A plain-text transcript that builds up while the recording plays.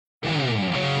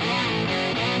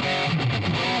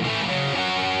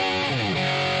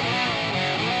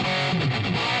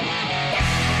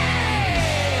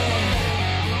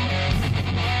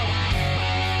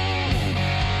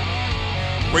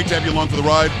to have you along for the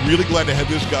ride. Really glad to have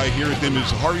this guy here. His name is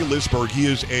Harvey Lisberg. He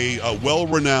is a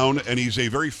well-renowned, and he's a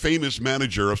very famous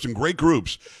manager of some great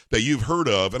groups that you've heard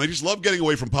of. And I just love getting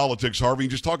away from politics, Harvey,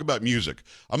 and just talk about music.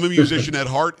 I'm a musician at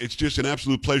heart. It's just an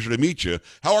absolute pleasure to meet you.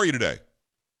 How are you today?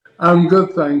 I'm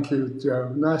good, thank you,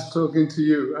 Joe. Nice talking to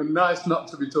you, and nice not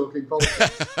to be talking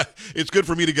politics. It's good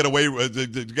for me to get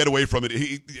away from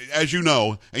it. As you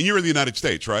know, and you're in the United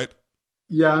States, right?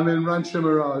 Yeah, I'm in Rancho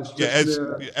Mirage. Yeah,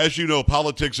 as you know,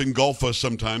 politics engulf us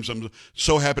sometimes. I'm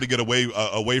so happy to get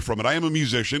away from it. I am a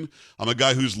musician. I'm a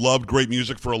guy who's loved great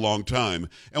music for a long time.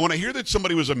 And when I hear that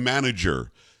somebody was a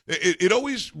manager, it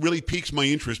always really piques my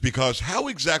interest, because how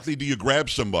exactly do you grab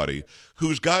somebody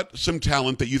who's got some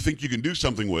talent that you think you can do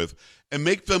something with and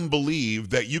make them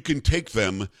believe that you can take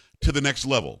them to the next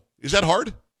level? Is that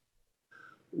hard?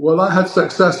 Well, I had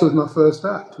success with my first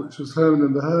act, which was Herman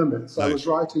and the Hermits. Nice. I was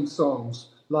writing songs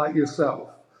like yourself.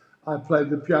 I played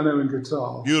the piano and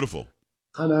guitar. Beautiful.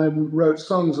 And I wrote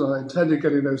songs, and I intended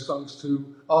getting those songs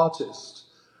to artists.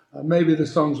 Maybe the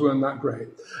songs weren't that great.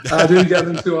 I didn't get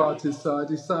them to artists, so I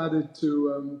decided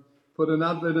to put an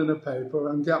advert in a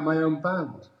paper and get my own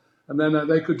band. And then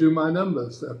they could do my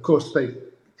numbers. Of course, they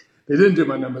didn't do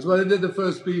my numbers. Well, they did the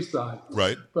first B-side.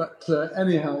 Right. But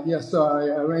anyhow, yes, so I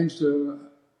arranged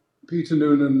Peter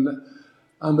Noonan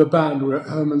and the band were at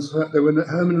Herman's. They were at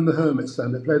Herman and the Hermits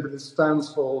then. They played at this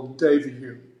dance hall in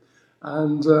Davyhulme.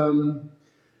 And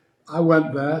I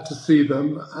went there to see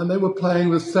them, and they were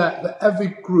playing the set that every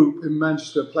group in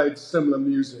Manchester played similar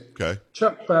music. Okay.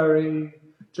 Chuck Berry,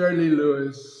 Jerry Lee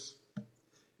Lewis,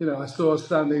 I saw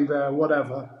standing there,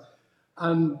 whatever.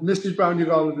 And Mrs. Brown, Your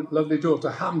Lovely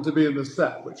Daughter happened to be in the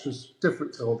set, which was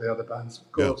different to all the other bands,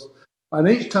 of course. Yeah. And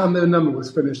each time their number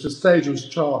was finished, the stage was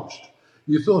charged.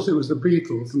 You thought it was the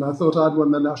Beatles, and I thought I'd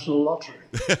won the national lottery.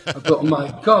 I thought, oh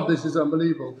my God, this is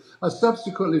unbelievable. I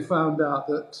subsequently found out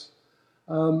that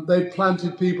they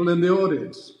planted people in the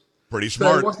audience. Pretty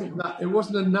smart. So it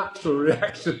wasn't a natural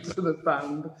reaction to the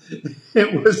band.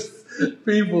 It was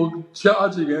people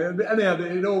charging it. Anyhow,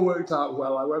 it all worked out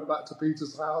well. I went back to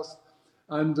Peter's house,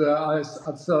 and I'd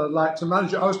like to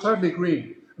manage it. I was totally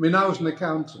green. I mean, I was an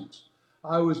accountant.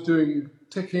 I was doing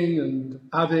ticking and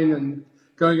adding and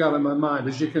going out of my mind,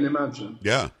 as you can imagine.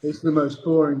 Yeah, it's the most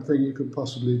boring thing you could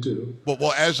possibly do.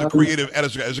 Well, as a creative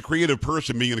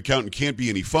person, being an accountant can't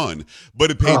be any fun, but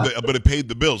it paid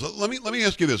the bills. Let me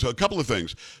ask you this: a couple of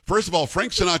things. First of all,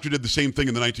 Frank Sinatra did the same thing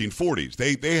in the 1940s.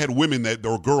 They had women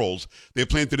or girls they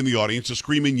planted in the audience to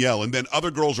scream and yell, and then other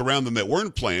girls around them that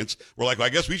weren't plants were like, well, I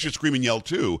guess we should scream and yell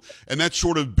too, and that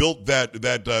sort of built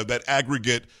that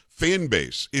aggregate fan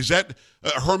base. Is that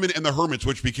Herman and the Hermits,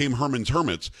 which became Herman's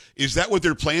Hermits? Is that what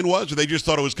their plan was, or they just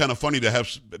thought it was kind of funny to have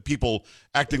people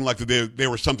acting like they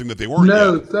were something that they weren't?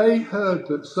 No, yet? They heard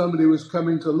that somebody was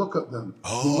coming to look at them,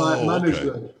 who might manage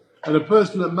them. And the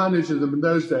person that managed them in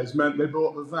those days meant they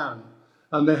bought the van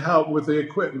and they helped with the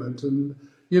equipment. And,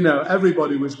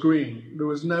 everybody was green.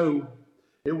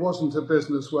 It wasn't a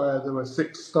business where there were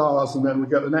 6 stars and then we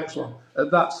get the next one. At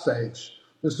that stage,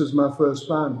 this was my first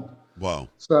band. Wow.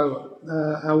 So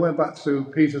I went back to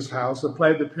Peter's house. I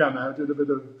played the piano, did a bit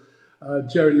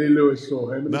of Jerry Lee Lewis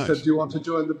for him. And He said, do you want to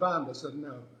join the band? I said,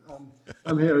 no,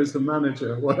 I'm here as the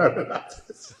manager, whatever that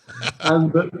is.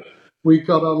 And we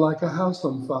got on like a house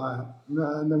on fire.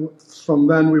 And then from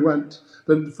then we went,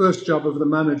 the first job of the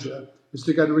manager is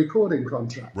to get a recording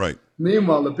contract. Right.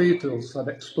 Meanwhile, the Beatles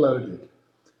had exploded.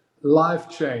 Life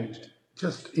changed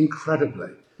just incredibly.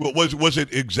 Well, was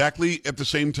it exactly at the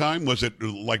same time? Was it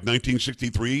like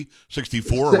 1963,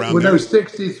 64, around there? No,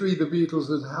 63 the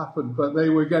Beatles had happened, but they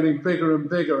were getting bigger and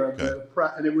bigger,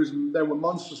 and they were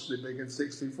monstrously big in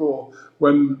 64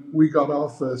 when we got our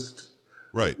first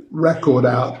record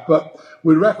out. But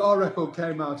our record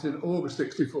came out in August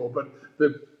 64, but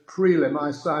the prelim,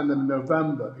 I signed them in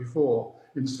November before,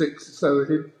 so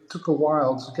it took a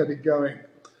while to get it going.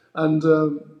 And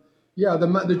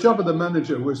the job of the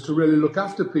manager was to really look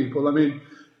after people. I mean,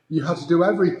 you had to do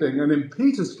everything. And in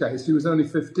Peter's case, he was only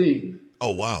 15.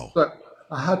 Oh, wow. But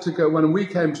I had to go, when we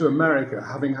came to America,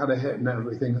 having had a hit and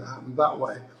everything that happened that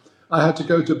way, I had to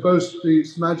go to Bow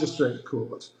Street's Magistrate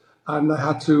Court, and I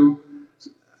had to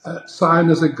sign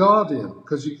as a guardian,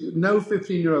 because no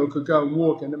 15-year-old could go and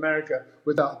walk in America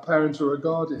without a parent or a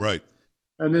guardian. Right.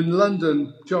 And in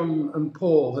London, John and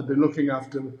Paul had been looking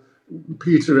after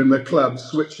Peter in the club,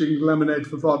 switching lemonade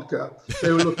for vodka. They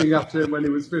were looking after him when he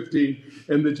was 15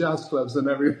 in the jazz clubs and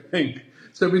everything.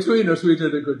 So between us, we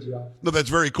did a good job. No, that's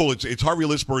very cool. It's Harvey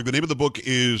Litsberg. The name of the book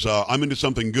is I'm Into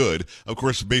Something Good, of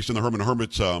course, based on the Herman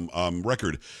Hermits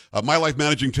record. My Life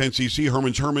Managing 10cc,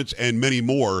 Herman's Hermits, and many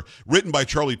more, written by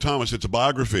Charlie Thomas. It's a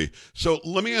biography. So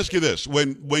let me ask you this.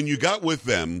 When you got with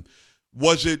them,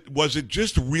 was it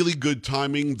just really good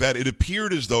timing that it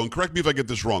appeared as though, and correct me if I get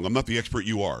this wrong, I'm not the expert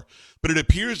you are, but it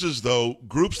appears as though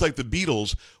groups like the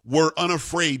Beatles were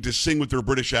unafraid to sing with their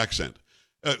British accent.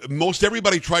 Most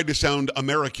everybody tried to sound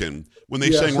American when they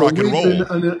sang rock and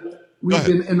roll. We've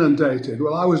been inundated.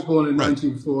 Well, I was born in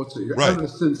 1940. Right. Ever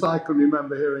since I can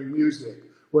remember hearing music,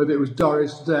 whether it was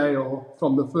Doris Day or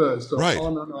From the First, or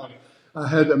on and on, I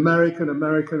heard American,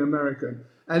 American, American.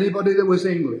 Anybody that was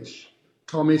English,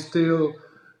 Tommy Steele,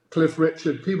 Cliff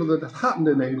Richard, people that had happened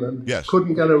in England,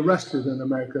 couldn't get arrested in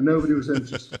America. Nobody was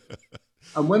interested.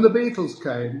 And when the Beatles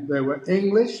came, they were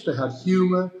English, they had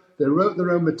humour, they wrote their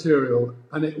own material,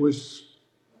 and it was,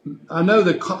 I know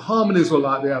the harmonies were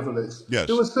like the Everlys. Yes.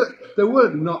 They were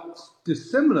not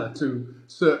dissimilar to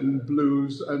certain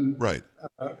blues and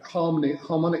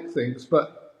harmonic things,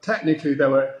 but technically they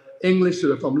were English, they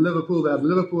were from Liverpool, they had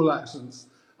Liverpool accents,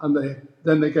 and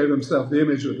then they gave themselves the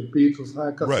image of the Beatles,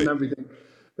 haircuts and everything.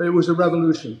 But it was a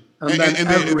revolution. And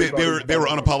they were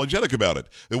unapologetic about it.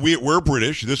 We're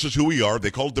British, this is who we are. They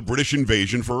called it the British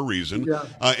invasion for a reason.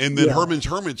 And then Herman's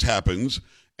Hermits happens,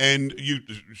 and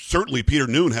certainly Peter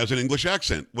Noone has an English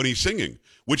accent when he's singing,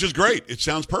 which is great. It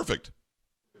sounds perfect.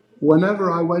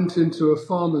 Whenever I went into a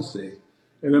pharmacy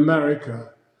in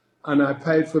America and I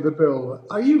paid for the bill,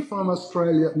 are you from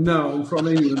Australia? No, I'm from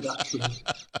England, actually.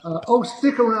 Oh,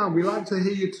 stick around. We like to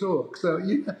hear you talk. So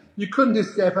you couldn't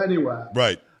escape anywhere.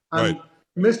 Right. And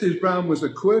Mrs. Brown was a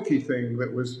quirky thing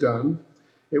that was done.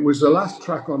 It was the last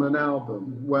track on an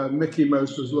album where Mickey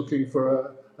Most was looking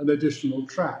for an additional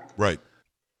track. Right.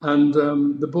 And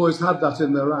the boys had that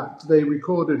in their act. They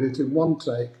recorded it in one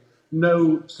take,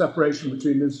 no separation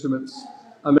between instruments,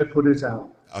 and they put it out.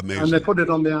 Amazing. And they put it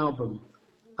on the album.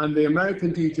 And the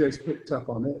American DJs picked up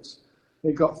on it.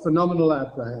 It got phenomenal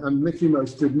airplay, and Mickey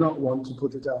Most did not want to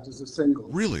put it out as a single.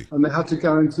 Really? And they had to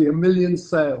guarantee 1 million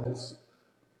sales,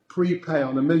 prepay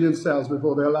on 1 million sales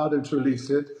before they allowed him to release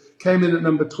it. Came in at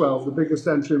number 12, the biggest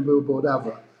entry in Billboard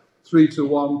ever.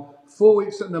 3-1. 4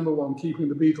 weeks at number 1, keeping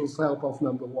the Beatles' help off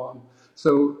number 1.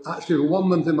 So actually, 1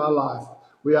 month in my life,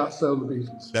 we outsold the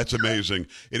Beatles. That's amazing.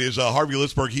 It is Harvey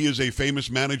Litsberg. He is a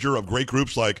famous manager of great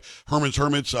groups like Herman's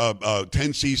Hermits,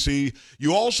 10cc.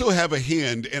 You also have a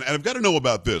hand, and I've got to know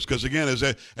about this, because again, as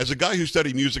a guy who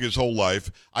studied music his whole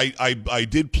life, I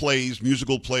did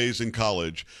musical plays in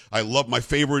college. I love my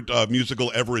favorite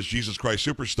musical ever is Jesus Christ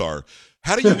Superstar.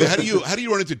 How do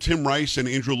you run into Tim Rice and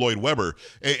Andrew Lloyd Webber?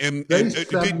 And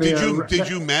did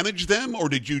you manage them, or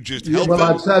did you just help them?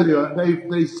 Well, I tell you,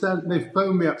 they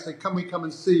phoned me up, said, "Can we come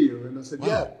and see you?" And I said,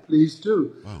 "Yeah, please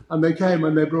do." Wow. And they came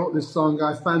and they brought this song,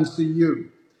 "I Fancy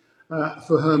You,"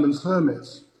 for Herman's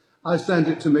Hermits. I sent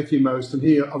it to Mickey Most, and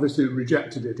he obviously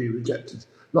rejected it. He rejected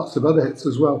lots of other hits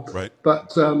as well. Right.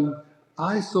 But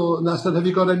I said, "Have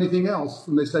you got anything else?"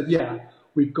 And they said, "Yeah.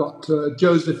 We've got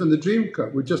Joseph and the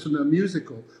Dreamcoat. We're just in a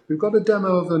musical. We've got a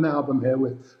demo of an album here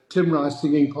with Tim Rice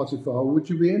singing Potiphar. Would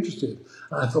you be interested?"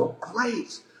 And I thought,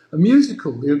 great, a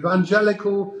musical, the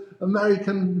evangelical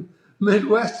American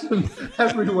Midwestern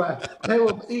everywhere. They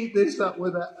will eat this up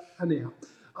with it. Anyhow,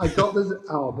 I got this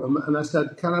album and I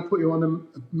said, "Can I put you on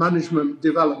a management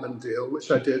development deal?"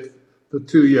 Which I did for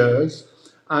 2 years.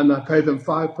 And I paid them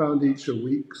 £5 each a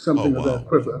week, something of their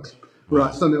equivalent.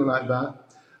 Right, something like that.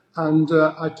 And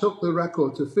I took the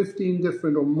record to 15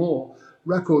 different or more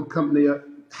record company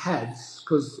heads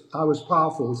because I was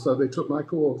powerful, so they took my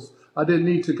calls. I didn't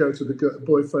need to go to the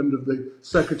boyfriend of the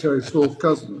secretary's fourth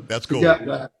cousin That's cool. to get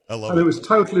there. I love and it. It was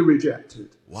totally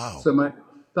rejected. Wow. So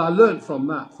I learned from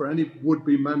that for any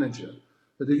would-be manager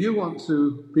that if you want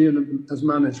to be as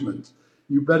management,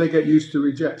 you better get used to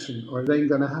rejection or it ain't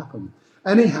going to happen.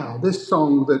 Anyhow, this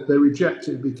song that they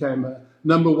rejected became a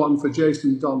number 1 for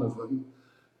Jason Donovan.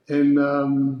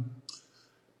 I'm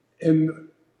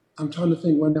trying to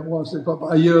think when it was, but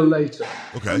a year later.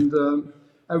 Okay. And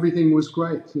everything was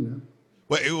great, you know.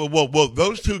 Well,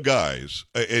 those two guys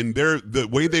and the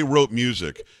way they wrote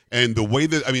music and the way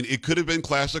that, I mean, it could have been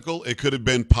classical, it could have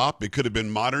been pop, it could have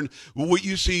been modern. What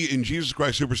you see in Jesus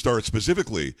Christ Superstar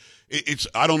specifically,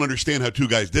 I don't understand how two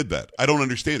guys did that. I don't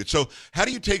understand it. So how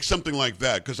do you take something like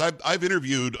that? Because I've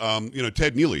interviewed,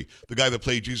 Ted Neely, the guy that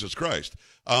played Jesus Christ.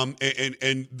 And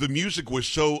the music was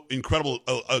so incredible.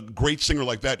 A great singer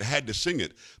like that had to sing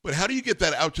it. But how do you get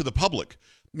that out to the public?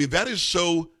 I mean, that is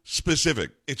so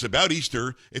specific. It's about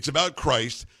Easter. It's about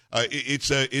Christ.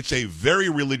 It's a very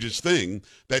religious thing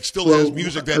that still has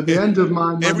music that at the end of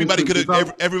my everybody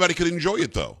could enjoy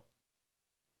it though.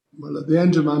 Well, at the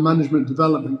end of my management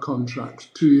development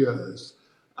contract, 2 years,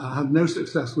 I had no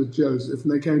success with Joseph,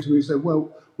 and they came to me and said, well,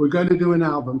 we're going to do an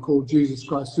album called Jesus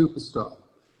Christ Superstar.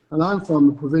 And I'm from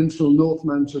a provincial North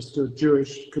Manchester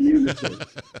Jewish community,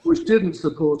 which didn't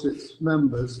support its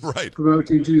members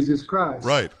promoting Jesus Christ.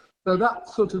 Right. So that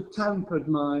sort of tempered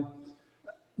my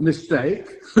mistake.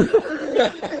 And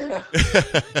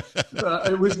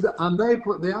they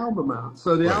put the album out.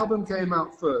 So the album came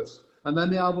out first, and then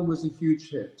the album was a huge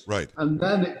hit. Right. And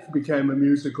then it became a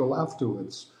musical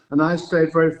afterwards. And I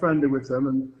stayed very friendly with them,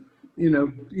 and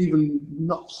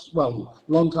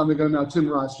long time ago now, Tim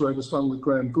Rice wrote a song with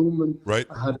Graham Goulman. Right.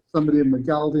 I had somebody in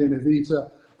Magaldi and Evita.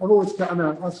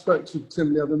 I spoke to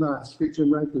Tim the other night. I speak to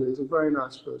him regularly. He's a very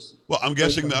nice person. Well, I'm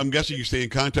guessing you stay in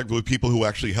contact with people who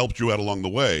actually helped you out along the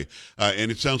way,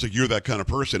 and it sounds like you're that kind of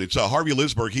person. It's Harvey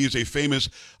Lisberg. He is a famous,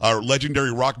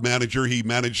 legendary rock manager. He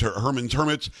managed Herman's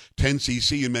Hermits,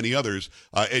 10cc, and many others,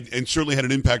 and certainly had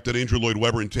an impact on Andrew Lloyd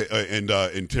Webber and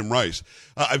Tim Rice.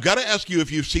 I've got to ask you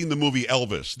if you've seen the movie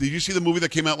Elvis. Did you see the movie that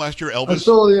came out last year, Elvis? I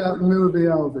saw the movie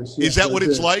Elvis. Yes, is that what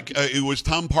it's like? It was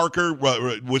Tom Parker.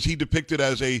 Was he depicted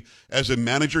as a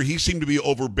manager? He seemed to be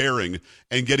overbearing,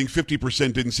 and getting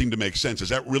 50% didn't seem to make sense. Is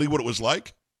that really what it was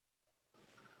like?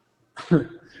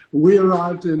 We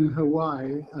arrived in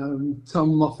Hawaii.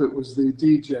 Tom Moffat was the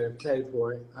DJ of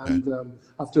K-Boy, and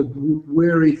after a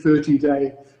weary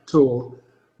 30-day tour,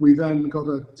 we then got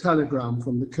a telegram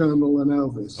from the Colonel and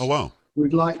Elvis. Oh, wow.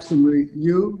 We'd like to meet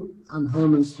you and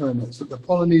Herman's Hermits at the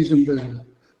Polynesian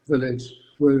village.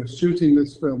 We're shooting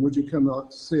this film. Would you come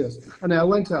out to see us? And I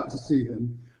went out to see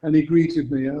him, and he greeted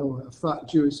me, a fat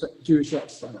Jewish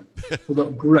accent. I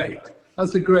thought, great.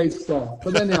 That's a great start.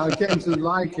 But then I came to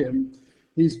like him.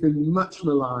 He's been much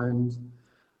maligned.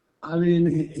 I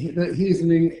mean,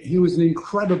 he was an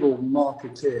incredible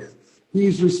marketeer.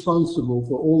 He's responsible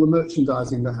for all the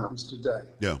merchandising that happens today.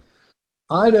 Yeah.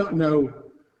 I don't know.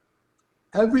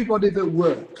 Everybody that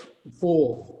worked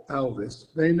for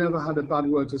Elvis, they never had a bad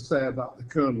word to say about the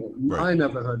Colonel. Right. I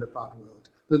never heard a bad word.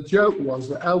 The joke was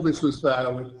that Elvis was there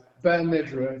with bare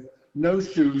midriff, no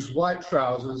shoes, white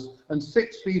trousers, and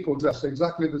 6 people dressed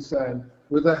exactly the same,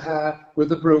 with their hair, with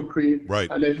the brew cream. Right.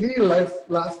 And if he left,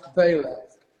 they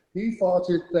left. He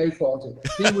farted, they farted.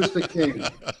 He was the king.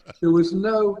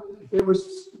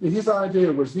 His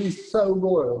idea was he's so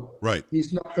royal. Right.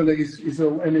 He's not going to, he's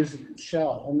in his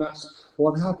shell. And that's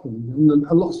what happened. And then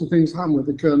lots of things happened with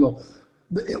the Colonel.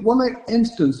 One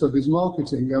instance of his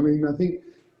marketing, I mean, I think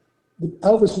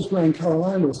Elvis was playing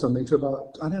Carolina or something to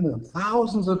about,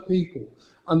 thousands of people.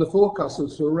 And the forecast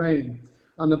was for rain.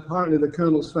 And apparently the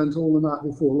Colonel spent all the night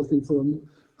before looking for an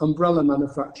umbrella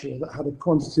manufacturer that had a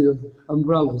quantity of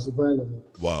umbrellas available.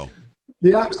 Wow.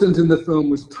 The accent in the film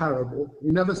was terrible. He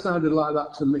never sounded like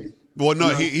that to me. Well, no,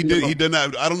 he did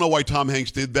not. I don't know why Tom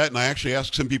Hanks did that, and I actually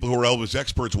asked some people who are Elvis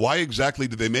experts, why exactly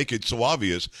did they make it so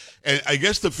obvious? And I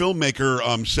guess the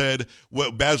filmmaker said,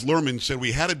 Baz Luhrmann said,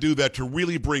 we had to do that to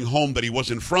really bring home that he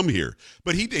wasn't from here.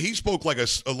 But he spoke like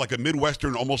a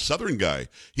Midwestern, almost Southern guy.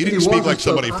 He didn't speak like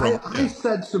somebody from... I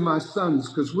said to my sons,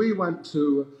 because we went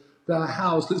to their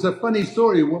house, it's a funny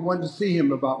story, we went to see him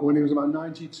when he was about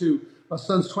 92, my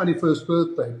son's 21st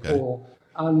birthday, Paul,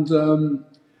 and...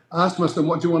 I asked my son,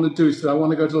 what do you want to do? He said, I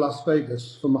want to go to Las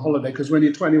Vegas for my holiday, because when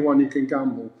you're 21, you can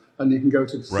gamble and you can go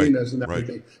to casinos and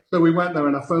everything. Right. So we went there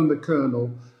and I phoned the Colonel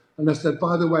and I said,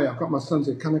 by the way, I've got my sons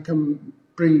here. Can I come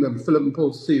bring them, Philip and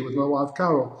Paul, to see you with my wife,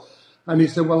 Carol? And he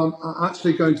said, well, I'm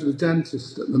actually going to the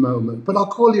dentist at the moment, but I'll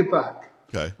call you back.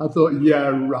 Okay. I thought, yeah,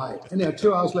 right. And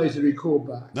 2 hours later, he called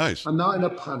back. Nice. I'm now in a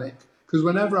panic, because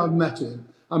whenever I've met him,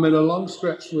 I'm in a long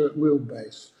stretch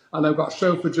wheelbase and I've got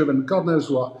chauffeur driven, God knows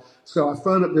what. So I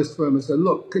phoned up this firm and said,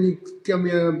 look, can you give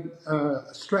me a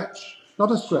stretch? Not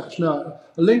a stretch, no,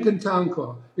 a Lincoln Town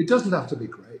Car. It doesn't have to be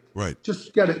great. Right.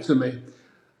 Just get it to me.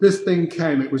 This thing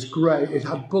came, it was great. It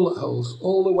had bullet holes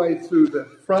all the way through the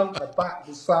front, the back,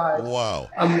 the side. Wow.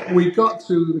 And we got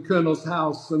to the Colonel's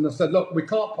house and I said, look, we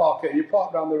can't park it. You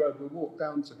park down the road, we'll walk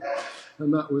down to it.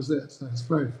 And that was it. So it's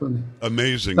very funny.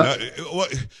 Amazing.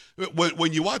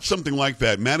 When you watch something like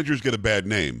that, managers get a bad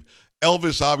name.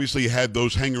 Elvis obviously had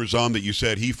those hangers-on that you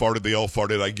said, he farted, they all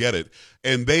farted, I get it.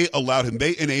 And they allowed him,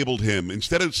 they enabled him.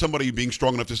 Instead of somebody being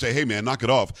strong enough to say, hey, man, knock it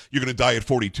off, you're going to die at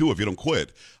 42 if you don't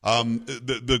quit.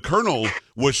 The Colonel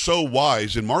was so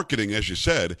wise in marketing, as you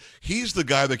said. He's the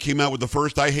guy that came out with the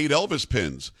first I Hate Elvis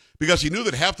pins. because he knew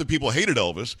that half the people hated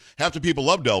Elvis, half the people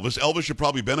loved Elvis. Elvis should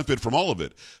probably benefit from all of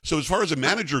it. So as far as a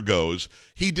manager goes,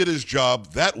 he did his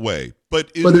job that way.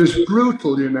 But it was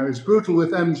brutal, you know. It's brutal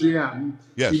with MGM.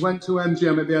 Yes. He went to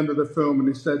MGM at the end of the film and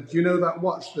he said, "Do you know that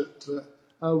watch that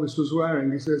Elvis was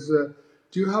wearing?" He says,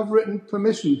 "Do you have written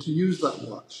permission to use that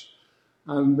watch?"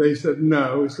 And they said,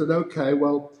 "No." He said, "Okay,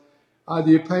 well,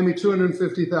 either you pay me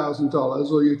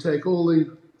 $250,000 or you take all the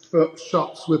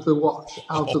shots with the watch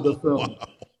out of the film." Wow.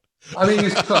 I mean,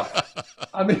 he's tough.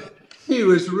 I mean, he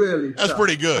was really tough. That's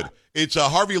pretty good. It's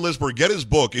Harvey Lisberg. Get his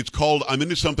book. It's called I'm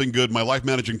Into Something Good, My Life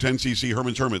Managing 10cc,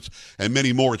 Hermits, and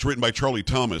many more. It's written by Charlie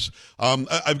Thomas.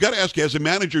 I've got to ask you, as a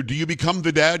manager, do you become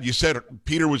the dad? You said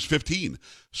Peter was 15.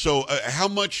 So how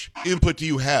much input do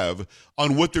you have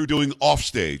on what they're doing off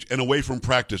stage and away from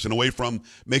practice and away from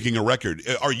making a record?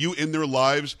 Are you in their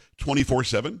lives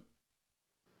 24/7?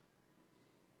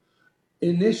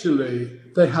 Initially,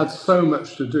 they had so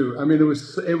much to do. I mean, it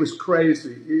was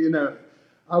crazy. You know,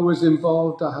 I was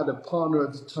involved. I had a partner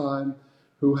at the time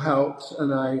who helped,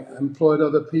 and I employed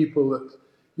other people that,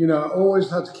 you know, I always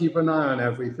had to keep an eye on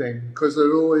everything because there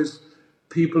are always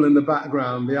people in the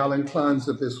background, the Alan Kleins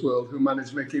of this world who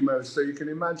manage Mickey Mouse. So you can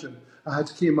imagine I had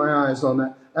to keep my eyes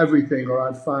on everything or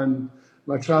I'd find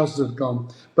my trousers had gone.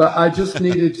 But I just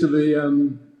needed to be,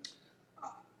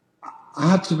 I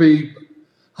had to be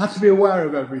aware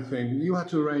of everything. You had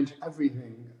to arrange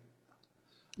everything.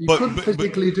 You couldn't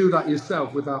physically do that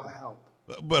yourself without help.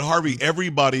 But Harvey,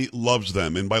 everybody loves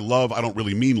them. And by love, I don't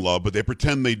really mean love, but they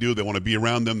pretend they do. They want to be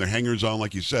around them. They're hangers-on,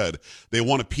 like you said. They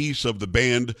want a piece of the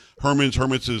band.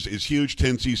 Hermits is huge.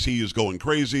 10cc is going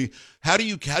crazy. How do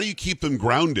you keep them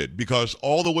grounded? Because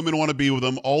all the women want to be with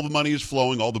them. All the money is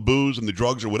flowing, all the booze and the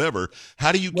drugs or whatever.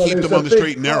 How do you keep them on the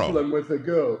straight and narrow? Problem with the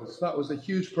girls. That was a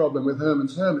huge problem with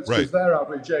Hermits because their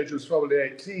average age was probably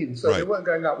 18. So they weren't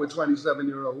going out with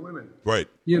 27-year-old women. Right.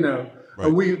 You know. Right.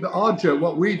 And our joke,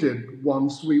 what we did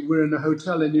once, we were in a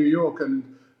hotel in New York and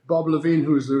Bob Levine,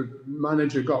 who was the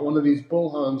manager, got one of these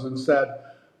bullhorns and said,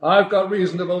 "I've got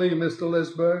reason to believe, Mr.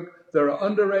 Lisberg, there are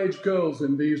underage girls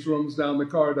in these rooms down the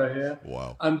corridor here."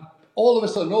 Wow. And all of a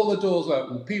sudden, all the doors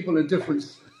opened. People in different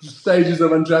stages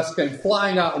of undress came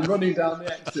flying out and running down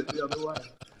the exit the other way.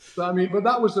 So, I mean, but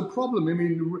that was the problem. I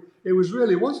mean, it was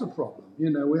a problem. You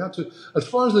know, we had to, as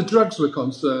far as the drugs were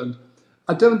concerned,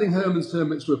 I don't think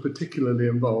Hermits were particularly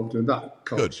involved in that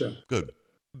culture. Good.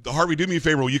 Harvey, do me a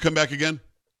favor. Will you come back again?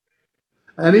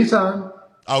 Anytime.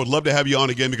 I would love to have you on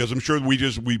again because I'm sure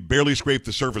we barely scraped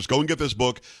the surface. Go and get this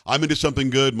book. I'm Into Something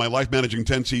Good, My Life Managing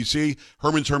 10cc,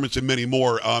 Hermits, and many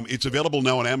more. It's available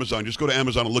now on Amazon. Just go to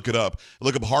Amazon and look it up.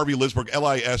 Look up Harvey Lisberg,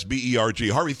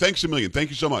 Lisberg. Harvey, thanks a million. Thank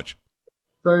you so much.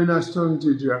 Very nice talking to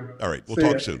you, Joe. All right. We'll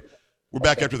talk soon. We're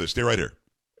back after this. Stay right here.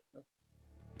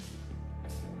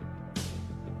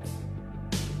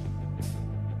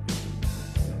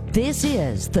 This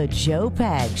is the Joe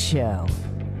Pags Show.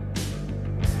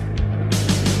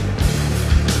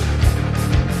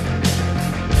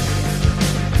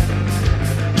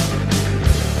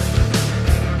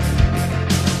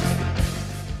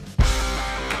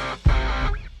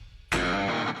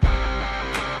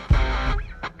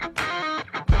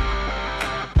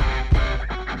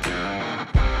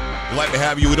 Glad to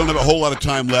have you. We don't have a whole lot of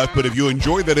time left, but if you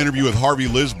enjoyed that interview with Harvey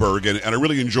Lisberg, and I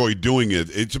really enjoyed doing it,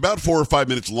 it's about 4 or 5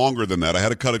 minutes longer than that. I had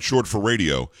to cut it short for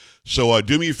radio. So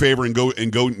do me a favor and go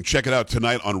and check it out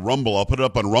tonight on Rumble. I'll put it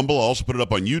up on Rumble. I'll also put it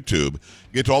up on YouTube.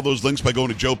 Get to all those links by going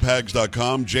to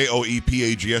joepags.com,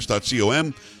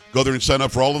 joepags.com. Go there and sign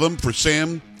up for all of them. For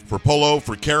Sam, for Polo,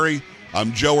 for Carrie.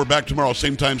 I'm Joe. We're back tomorrow,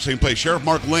 same time, same place. Sheriff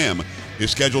Mark Lamb is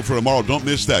scheduled for tomorrow. Don't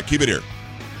miss that. Keep it here.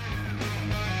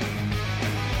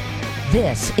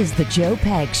 This is the Joe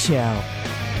Pags Show.